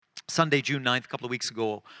Sunday, June 9th, a couple of weeks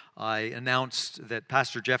ago, I announced that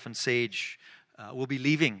Pastor Jeff and Sage will be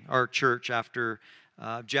leaving our church after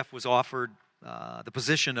Jeff was offered the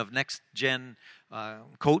position of next gen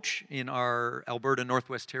coach in our Alberta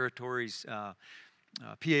Northwest Territories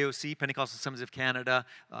PAOC, Pentecostal Assemblies of Canada,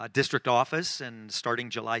 district office, and starting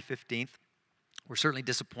July 15th. We're certainly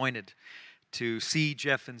disappointed to see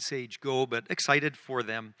Jeff and Sage go, but excited for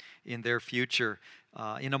them in their future.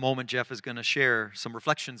 In a moment, Jeff is going to share some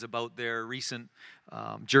reflections about their recent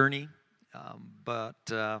journey, I'll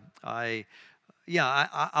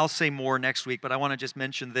say more next week, but I want to just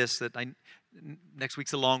mention this, that next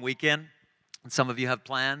week's a long weekend. And some of you have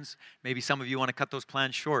plans. Maybe some of you want to cut those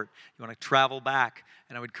plans short. You want to travel back.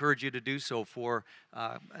 And I would encourage you to do so for,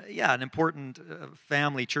 an important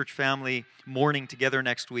church family morning together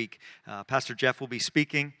next week. Pastor Jeff will be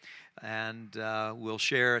speaking, and we'll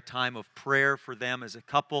share a time of prayer for them as a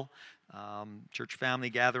couple. Church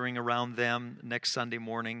family gathering around them next Sunday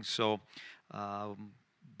morning. So,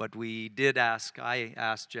 but I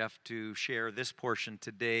asked Jeff to share this portion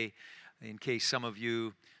today in case some of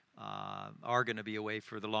you are going to be away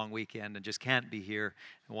for the long weekend and just can't be here.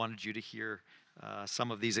 I wanted you to hear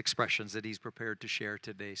some of these expressions that he's prepared to share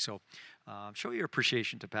today. So show your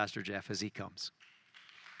appreciation to Pastor Jeff as he comes.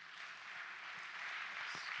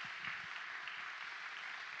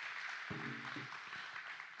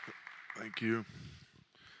 Thank you.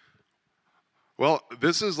 Well,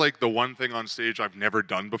 this is like the one thing on stage I've never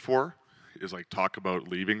done before, is like talk about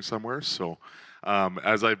leaving somewhere. So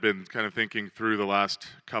as I've been kind of thinking through the last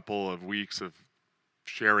couple of weeks of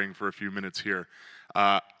sharing for a few minutes here,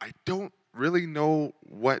 I don't really know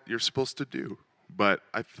what you're supposed to do, but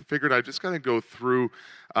I figured I'd just kind of go through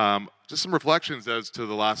just some reflections as to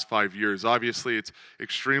the last 5 years. Obviously, it's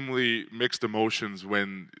extremely mixed emotions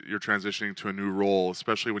when you're transitioning to a new role,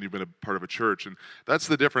 especially when you've been a part of a church, and that's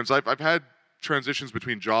the difference. I've had transitions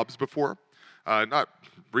between jobs before, not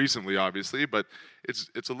recently, obviously, but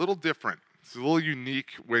it's a little different. It's a little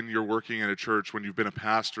unique when you're working in a church, when you've been a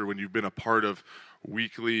pastor, when you've been a part of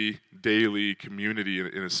weekly, daily community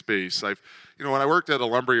in a space. When I worked at a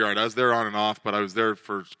lumberyard, I was there on and off, but I was there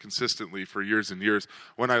consistently for years and years.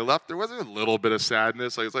 When I left, there wasn't a little bit of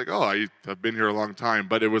sadness. I was like, oh, I've been here a long time.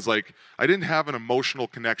 But it was like I didn't have an emotional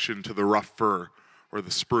connection to the rough fir or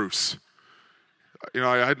the spruce.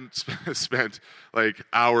 I hadn't spent like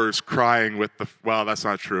hours crying with well, that's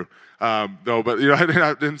not true. I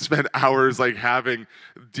didn't spend hours like having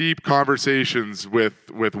deep conversations with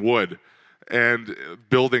wood and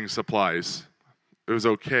building supplies. It was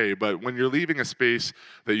okay, but when you're leaving a space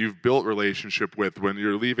that you've built relationship with, when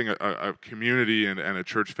you're leaving a community and a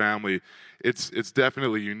church family, it's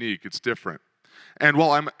definitely unique. It's different. And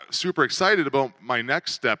while I'm super excited about my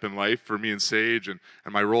next step in life for me and Sage and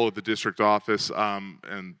my role at the district office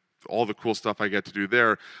and all the cool stuff I get to do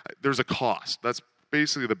there's a cost. That's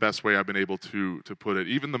basically the best way I've been able to put it.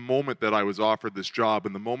 Even the moment that I was offered this job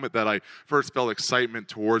and the moment that I first felt excitement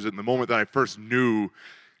towards it and the moment that I first knew,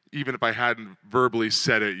 even if I hadn't verbally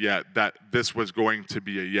said it yet, that this was going to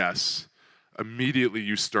be a yes, immediately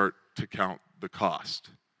you start to count the cost.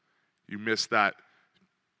 You miss out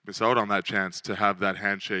on that chance to have that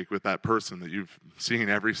handshake with that person that you've seen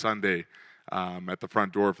every Sunday at the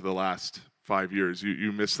front door for the last 5 years.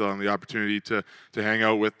 You miss on the opportunity to hang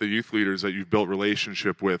out with the youth leaders that you've built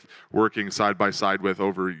relationship with, working side by side with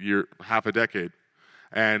over half a decade.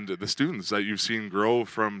 And the students that you've seen grow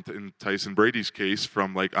from, in Tyson Brady's case,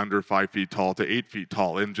 from like under 5 feet tall to 8 feet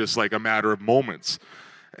tall in just like a matter of moments.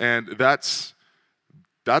 And that's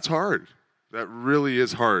hard. That really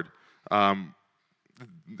is hard.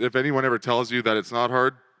 If anyone ever tells you that it's not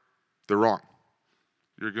hard, they're wrong.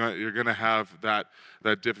 You're gonna have that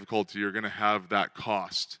difficulty. You're gonna have that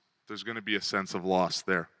cost. There's gonna be a sense of loss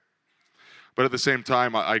there. But at the same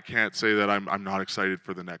time, I can't say that I'm not excited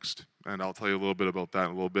for the next. And I'll tell you a little bit about that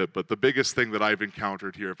in a little bit. But the biggest thing that I've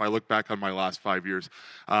encountered here, if I look back on my last 5 years,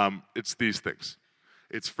 it's these things.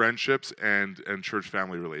 It's friendships and church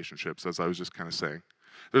family relationships, as I was just kind of saying.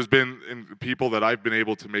 There's been people that I've been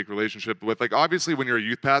able to make relationship with. Like, obviously, when you're a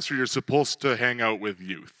youth pastor, you're supposed to hang out with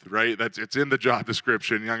youth, right? It's in the job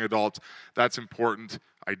description, young adults. That's important.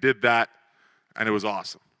 I did that, and it was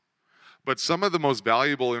awesome. But some of the most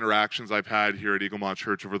valuable interactions I've had here at Eaglemont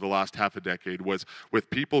Church over the last half a decade was with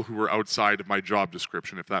people who were outside of my job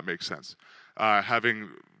description, if that makes sense.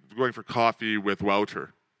 Going for coffee with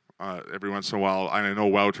Wouter every once in a while. And I know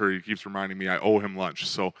Wouter, he keeps reminding me I owe him lunch.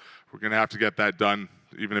 So we're going to have to get that done.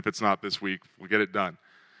 Even if it's not this week, we'll get it done.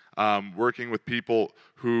 working with people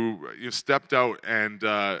who stepped out and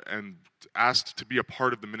asked to be a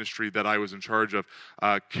part of the ministry that I was in charge of.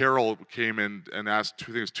 Carol came in and asked, I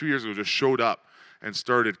think it was 2 years ago, just showed up and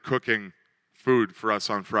started cooking food for us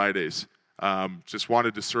on Fridays. Just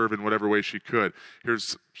wanted to serve in whatever way she could.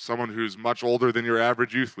 Here's someone who's much older than your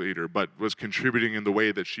average youth leader, but was contributing in the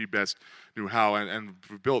way that she best knew how, and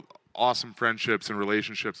built awesome friendships and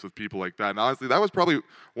relationships with people like that. And honestly, that was probably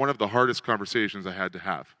one of the hardest conversations I had to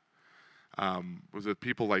have, was with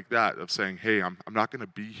people like that, of saying, hey, I'm not going to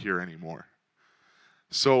be here anymore.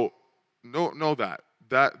 So know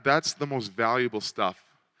that's the most valuable stuff.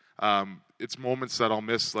 It's moments that I'll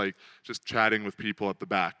miss, like just chatting with people at the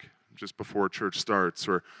back just before church starts,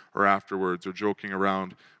 or afterwards, or joking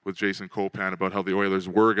around with Jason Copan about how the Oilers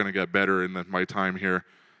were going to get better in my time here,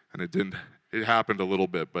 and it didn't. It happened a little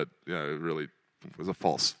bit, but yeah, it really was a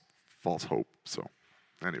false hope. So,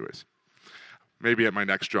 anyways, maybe at my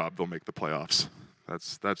next job they'll make the playoffs.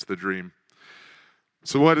 That's the dream.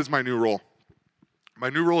 So, what is my new role? My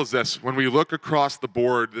new role is this. When we look across the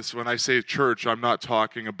board, when I say church, I'm not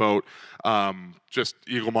talking about just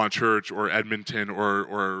Eaglemont Church or Edmonton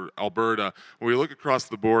or Alberta. When we look across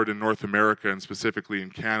the board in North America, and specifically in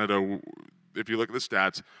Canada, if you look at the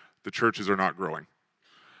stats, the churches are not growing.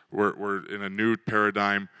 We're in a new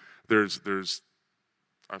paradigm. There's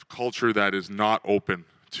a culture that is not open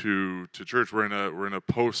to church. We're in a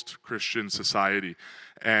post-Christian society,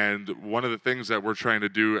 and one of the things that we're trying to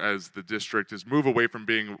do as the district is move away from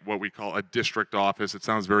being what we call a district office. It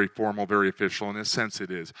sounds very formal, very official, in a sense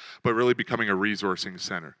it is, but really becoming a resourcing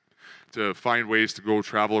center, to find ways to go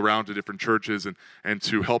travel around to different churches and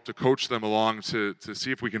to help to coach them along to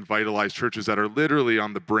see if we can vitalize churches that are literally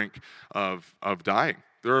on the brink of dying.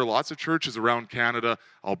 There are lots of churches around Canada,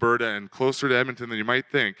 Alberta, and closer to Edmonton than you might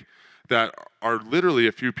think, that are literally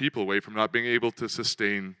a few people away from not being able to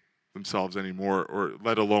sustain themselves anymore, or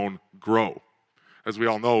let alone grow. As we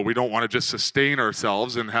all know, we don't want to just sustain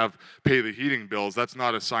ourselves and pay the heating bills. That's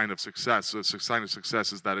not a sign of success. A sign of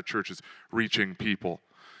success is that a church is reaching people,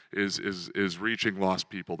 is reaching lost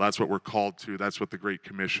people. That's what we're called to. That's what the Great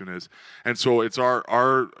Commission is. And so it's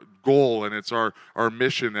our goal, and it's our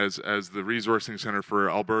mission as the Resourcing Center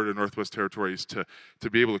for Alberta Northwest Territories to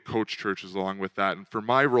be able to coach churches along with that. And for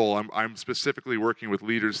my role, I'm specifically working with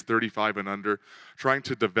leaders 35 and under, trying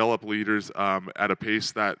to develop leaders at a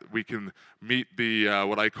pace that we can meet the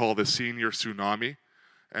what I call the senior tsunami.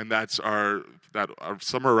 And that's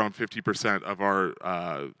somewhere around 50% of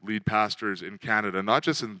our lead pastors in Canada, not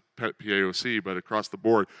just in PAOC, but across the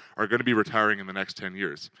board, are going to be retiring in the next 10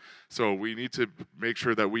 years. So we need to make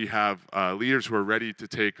sure that we have leaders who are ready to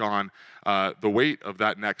take on the weight of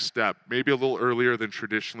that next step, maybe a little earlier than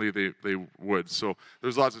traditionally they would. So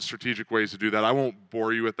there's lots of strategic ways to do that. I won't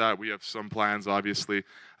bore you with that. We have some plans, obviously.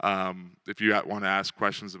 If you want to ask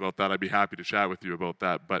questions about that, I'd be happy to chat with you about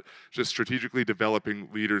that. But just strategically developing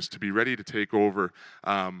leaders to be ready to take over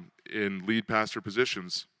in lead pastor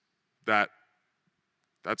positions,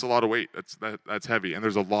 that's a lot of weight. That's heavy, and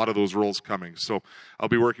there's a lot of those roles coming. So I'll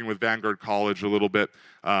be working with Vanguard College a little bit,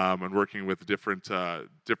 and working with different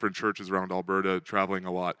churches around Alberta, traveling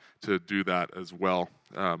a lot to do that as well.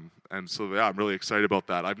 And so I'm really excited about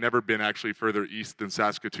that. I've never been actually further east than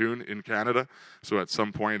Saskatoon in Canada, so at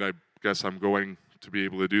some point I guess I'm going to be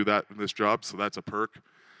able to do that in this job. So that's a perk.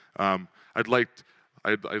 I'd like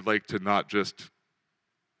to not just.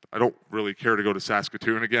 I don't really care to go to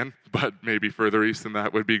Saskatoon again, but maybe further east than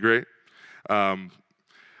that would be great. But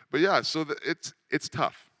yeah, so it's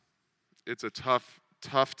tough. It's a tough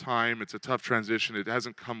time. It's a tough transition. It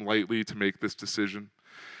hasn't come lightly to make this decision.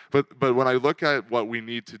 But when I look at what we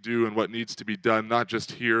need to do and what needs to be done, not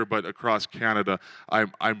just here but across Canada,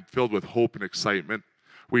 I'm filled with hope and excitement.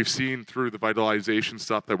 We've seen through the vitalization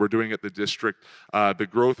stuff that we're doing at the district, the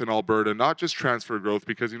growth in Alberta, not just transfer growth,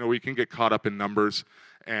 because we can get caught up in numbers,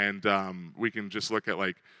 and we can just look at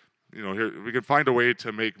here we can find a way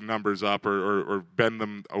to make numbers up or bend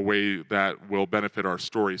them a way that will benefit our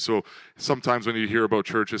story. So sometimes when you hear about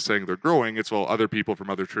churches saying they're growing, it's other people from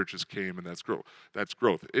other churches came, and that's growth. That's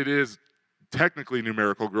growth. It is technically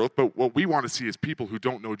numerical growth, but what we want to see is people who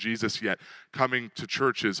don't know Jesus yet coming to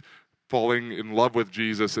churches, falling in love with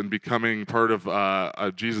Jesus and becoming part of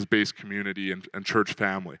a Jesus-based community and church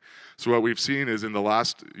family. So what we've seen is in the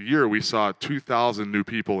last year, we saw 2,000 new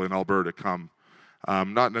people in Alberta come.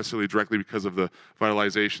 Not necessarily directly because of the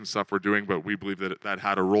vitalization stuff we're doing, but we believe that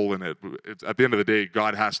had a role in it. At the end of the day,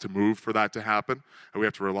 God has to move for that to happen, and we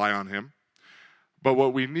have to rely on Him. But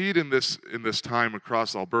what we need in this time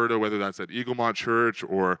across Alberta, whether that's at Eaglemont Church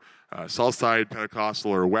or Southside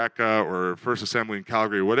Pentecostal or WECA or First Assembly in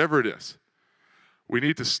Calgary, whatever it is, we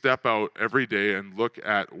need to step out every day and look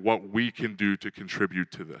at what we can do to contribute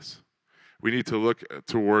to this. We need to look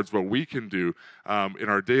towards what we can do in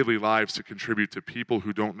our daily lives to contribute to people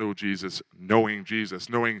who don't know Jesus, knowing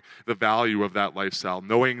the value of that lifestyle,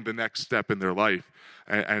 knowing the next step in their life,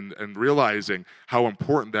 and realizing how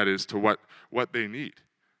important that is to what they need.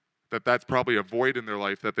 That's probably a void in their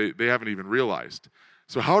life that they haven't even realized.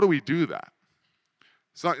 So how do we do that?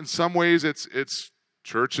 So in some ways, it's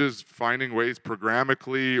churches finding ways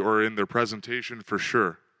programmatically or in their presentation for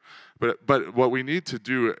sure. But what we need to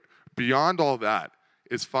do beyond all that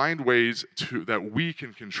is find ways that we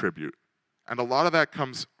can contribute. And a lot of that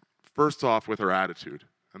comes first off with our attitude.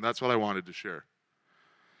 And that's what I wanted to share.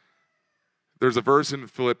 There's a verse in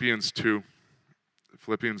Philippians 2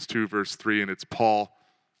 verse 3, and it's Paul,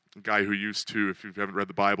 a guy who used to, if you haven't read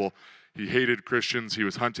the Bible, he hated Christians, he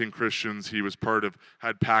was hunting Christians, he was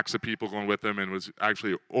had packs of people going with him and was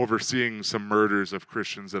actually overseeing some murders of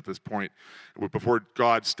Christians at this point before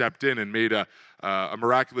God stepped in and made a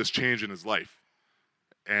miraculous change in his life.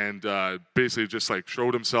 And basically just like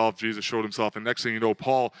Jesus showed himself, and next thing you know,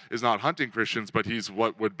 Paul is not hunting Christians, but he's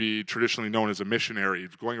what would be traditionally known as a missionary,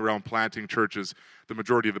 going around planting churches. The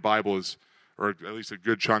majority of the Bible is, or at least a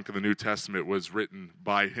good chunk of the New Testament was written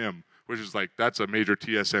by him, which is that's a major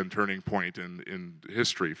TSN turning point in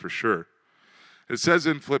history for sure. It says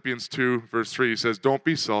in Philippians 2, verse 3, he says, "Don't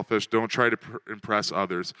be selfish. Don't try to impress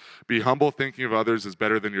others. Be humble, thinking of others as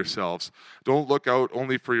better than yourselves. Don't look out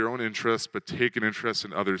only for your own interests, but take an interest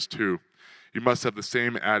in others too. You must have the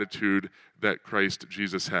same attitude that Christ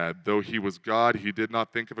Jesus had. Though he was God, he did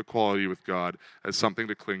not think of equality with God as something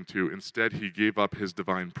to cling to. Instead, he gave up his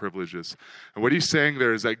divine privileges." And what he's saying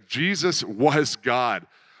there is that Jesus was God.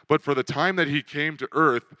 But for the time that he came to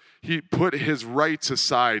earth, he put his rights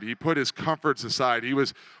aside. He put his comforts aside. He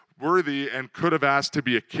was worthy and could have asked to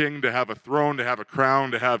be a king, to have a throne, to have a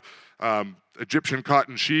crown, to have Egyptian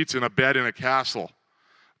cotton sheets and a bed in a castle.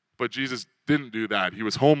 But Jesus didn't do that. He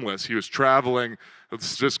was homeless. He was traveling,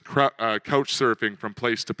 just couch surfing from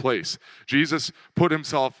place to place. Jesus put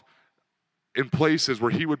himself in places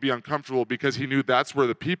where he would be uncomfortable because he knew that's where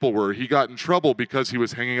the people were. He got in trouble because he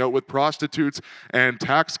was hanging out with prostitutes and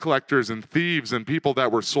tax collectors and thieves and people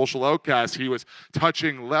that were social outcasts. He was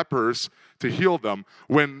touching lepers to heal them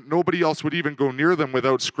when nobody else would even go near them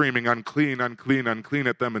without screaming, "Unclean, unclean, unclean"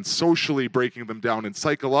 at them, and socially breaking them down and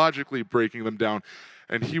psychologically breaking them down.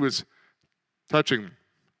 And he was touching them.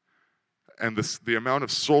 And the amount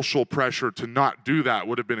of social pressure to not do that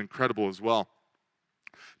would have been incredible as well.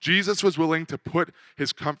 Jesus was willing to put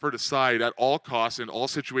his comfort aside at all costs, in all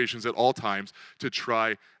situations, at all times, to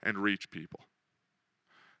try and reach people.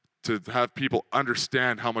 To have people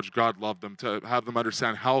understand how much God loved them, to have them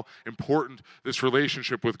understand how important this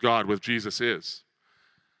relationship with God, with Jesus is.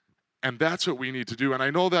 And that's what we need to do. And I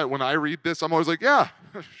know that when I read this, I'm always like, yeah,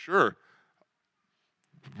 sure.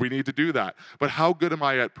 We need to do that. But how good am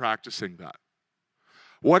I at practicing that?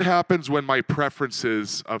 What happens when my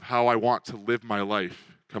preferences of how I want to live my life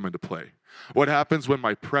come into play? What happens when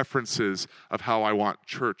my preferences of how I want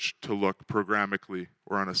church to look programmatically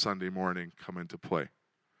or on a Sunday morning come into play?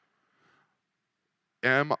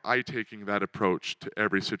 Am I taking that approach to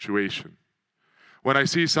every situation? When I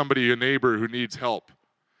see somebody, a neighbor who needs help,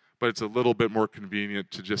 but it's a little bit more convenient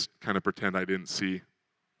to just kind of pretend I didn't see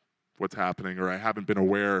what's happening, or I haven't been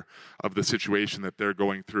aware of the situation that they're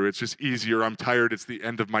going through. It's just easier. I'm tired. It's the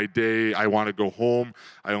end of my day. I want to go home.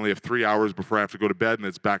 I only have 3 hours before I have to go to bed, and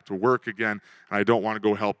it's back to work again. And I don't want to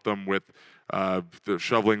go help them with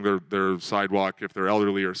shoveling their sidewalk if they're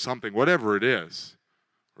elderly or something, whatever it is.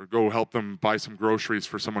 Or go help them buy some groceries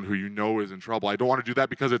for someone who you know is in trouble. I don't want to do that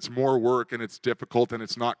because it's more work and it's difficult and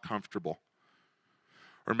it's not comfortable.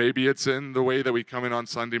 Or maybe it's in the way that we come in on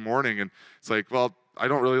Sunday morning and it's like, well, I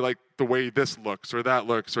don't really like the way this looks or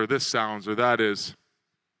this sounds or that is.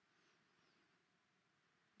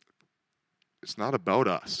 It's not about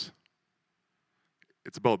us.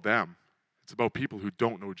 It's about them. It's about people who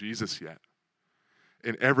don't know Jesus yet.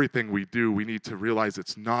 In everything we do, we need to realize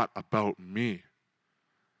it's not about me.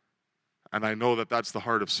 And I know that that's the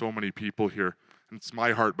heart of so many people here. And it's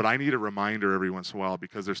my heart, but I need a reminder every once in a while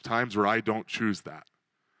because there's times where I don't choose that.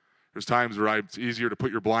 There's times where it's easier to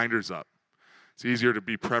put your blinders up. It's easier to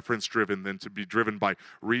be preference-driven than to be driven by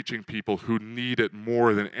reaching people who need it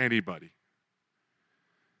more than anybody.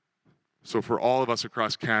 So for all of us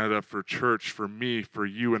across Canada, for church, for me, for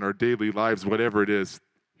you in our daily lives, whatever it is,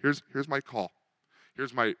 here's my call.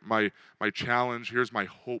 Here's my challenge. Here's my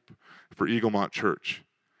hope for Eaglemont Church.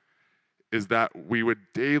 Is that we would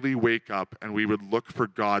daily wake up and we would look for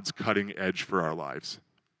God's cutting edge for our lives.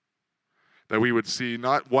 That we would see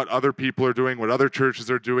not what other people are doing, what other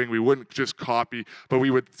churches are doing. We wouldn't just copy, but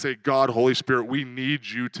we would say, God, Holy Spirit, we need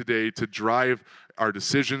you today to drive our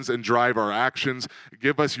decisions and drive our actions.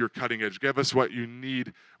 Give us your cutting edge. Give us what you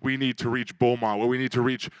need. We need to reach Beaumont, what we need to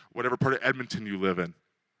reach whatever part of Edmonton you live in.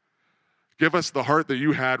 Give us the heart that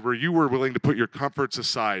you had where you were willing to put your comforts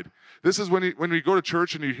aside. This is when we go to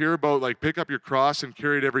church and you hear about like pick up your cross and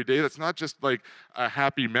carry it every day. That's not just like a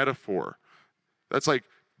happy metaphor. That's like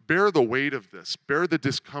bear the weight of this, bear the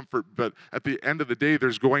discomfort, but at the end of the day,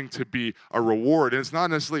 there's going to be a reward. And it's not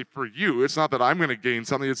necessarily for you. It's not that I'm going to gain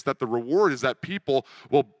something. It's that the reward is that people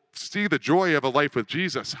will see the joy of a life with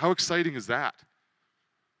Jesus. How exciting is that?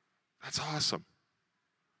 That's awesome.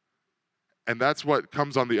 And that's what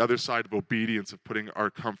comes on the other side of obedience, of putting our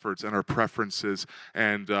comforts and our preferences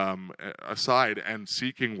and aside and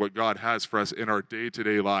seeking what God has for us in our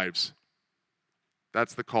day-to-day lives.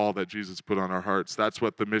 That's the call that Jesus put on our hearts. That's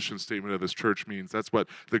what the mission statement of this church means. That's what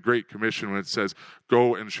the Great Commission, when it says,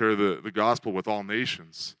 go and share the gospel with all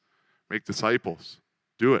nations. Make disciples.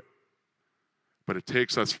 Do it. But it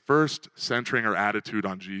takes us first centering our attitude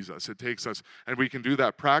on Jesus. It takes us, and we can do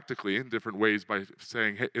that practically in different ways by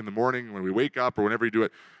saying, hey, in the morning when we wake up or whenever you do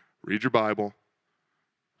it, read your Bible,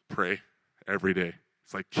 pray every day.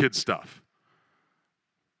 It's like kid stuff.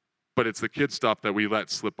 But it's the kid stuff that we let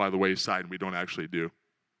slip by the wayside and we don't actually do,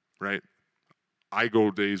 right? I go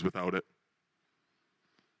days without it.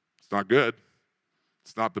 It's not good.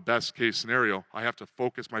 It's not the best case scenario. I have to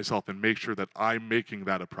focus myself and make sure that I'm making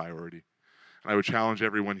that a priority. And I would challenge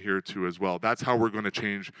everyone here to as well. That's how we're going to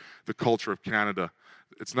change the culture of Canada.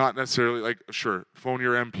 It's not necessarily like, sure, phone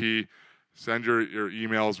your MP, send your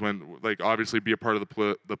emails when, like, obviously be a part of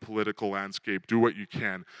the political landscape. Do what you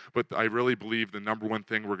can. But I really believe the number one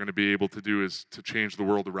thing we're going to be able to do is to change the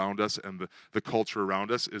world around us and the culture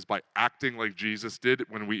around us is by acting like Jesus did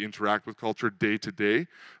when we interact with culture day to day,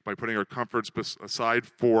 by putting our comforts aside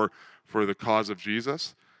for the cause of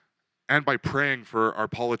Jesus. And by praying for our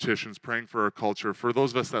politicians, praying for our culture. For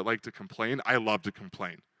those of us that like to complain, I love to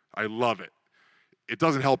complain. I love it. It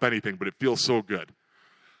doesn't help anything, but it feels so good.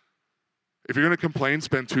 If you're going to complain,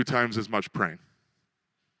 spend 2 times as much praying.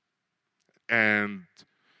 And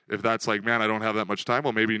if that's like, man, I don't have that much time,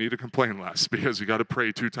 well, maybe you need to complain less because you got to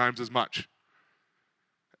pray 2 times as much.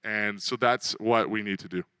 And so that's what we need to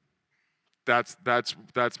do. That's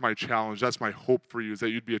my challenge. That's my hope for you, is that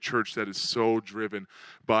you'd be a church that is so driven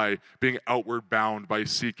by being outward bound, by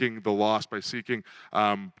seeking the lost, by seeking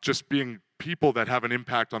just being people that have an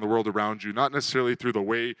impact on the world around you, not necessarily through the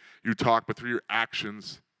way you talk, but through your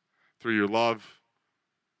actions, through your love,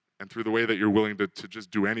 and through the way that you're willing to just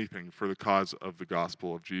do anything for the cause of the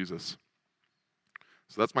gospel of Jesus.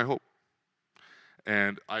 So that's my hope.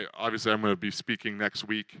 And I'm going to be speaking next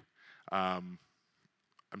week.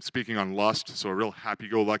 I'm speaking on lust, so a real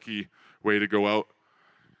happy-go-lucky way to go out.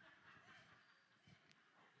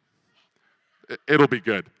 It'll be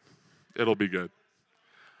good. It'll be good.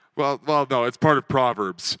 Well, no, it's part of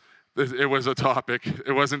Proverbs. It was a topic.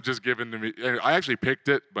 It wasn't just given to me. I actually picked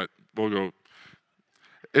it, but we'll go.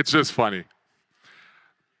 It's just funny.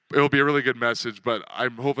 It'll be a really good message, but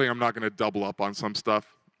I'm hoping I'm not going to double up on some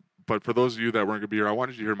stuff. But for those of you that weren't going to be here, I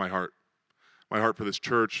wanted you to hear my heart. My heart for this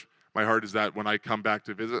church. My heart is that when I come back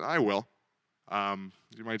to visit, I will.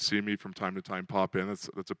 You might see me from time to time pop in.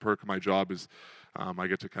 That's a perk of my job is I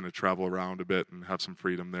get to kind of travel around a bit and have some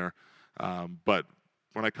freedom there. But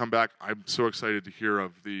when I come back, I'm so excited to hear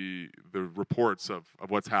of the reports of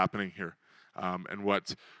what's happening here and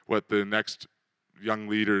what the next young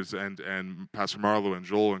leaders and Pastor Marlo and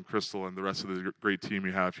Joel and Crystal and the rest of the great team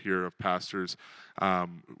you have here of pastors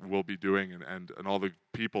will be doing and all the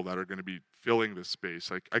people that are going to be filling this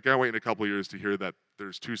space. I can't wait in a couple of years to hear that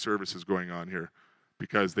there's 2 services going on here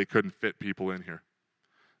because they couldn't fit people in here.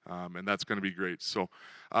 And that's going to be great. So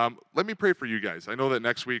let me pray for you guys. I know that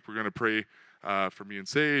next week we're going to pray for me and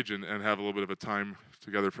Sage and have a little bit of a time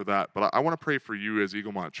together for that. But I want to pray for you as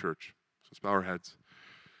Eaglemont Church. So let's bow our heads.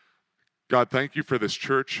 God, thank you for this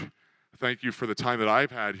church. Thank you for the time that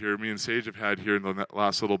I've had here, me and Sage have had here in the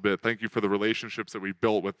last little bit. Thank you for the relationships that we've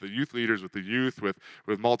built with the youth leaders, with the youth, with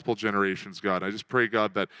multiple generations, God. I just pray,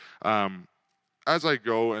 God, that as I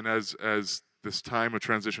go and as this time of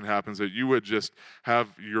transition happens, that you would just have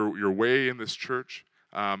your way in this church,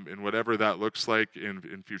 in whatever that looks like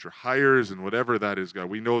in future hires and whatever that is, God.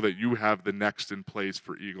 We know that you have the next in place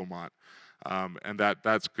for Eaglemont, and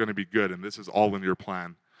that's going to be good, and this is all in your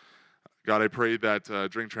plan. God, I pray that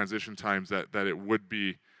during transition times that it would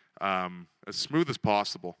be as smooth as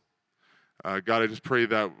possible. God, I just pray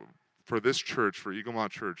that for this church, for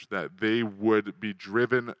Eaglemont Church, that they would be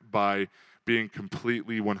driven by being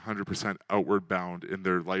completely 100% outward bound in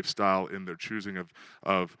their lifestyle, in their choosing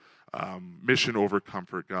of mission over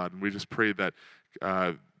comfort, God. And we just pray that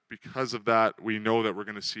because of that, we know that we're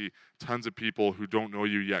going to see tons of people who don't know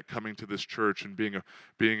you yet coming to this church and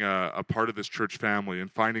being a part of this church family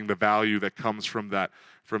and finding the value that comes from that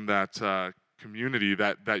community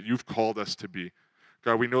that you've called us to be.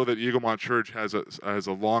 God, we know that Eaglemont Church has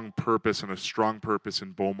a long purpose and a strong purpose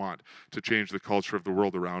in Beaumont to change the culture of the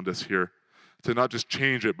world around us here. To not just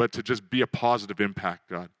change it, but to just be a positive impact,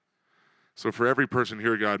 God. So for every person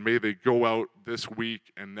here, God, may they go out this week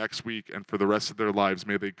and next week and for the rest of their lives,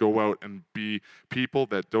 may they go out and be people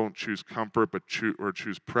that don't choose comfort but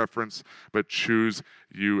choose preference, but choose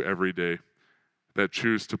you every day. That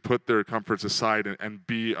choose to put their comforts aside and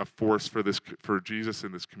be a force for Jesus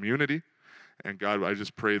in this community. And God, I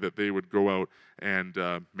just pray that they would go out and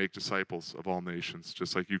make disciples of all nations,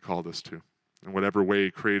 just like you called us to, in whatever way,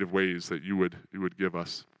 creative ways that you would give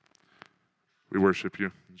us. We worship you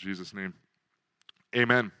in Jesus' name.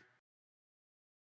 Amen.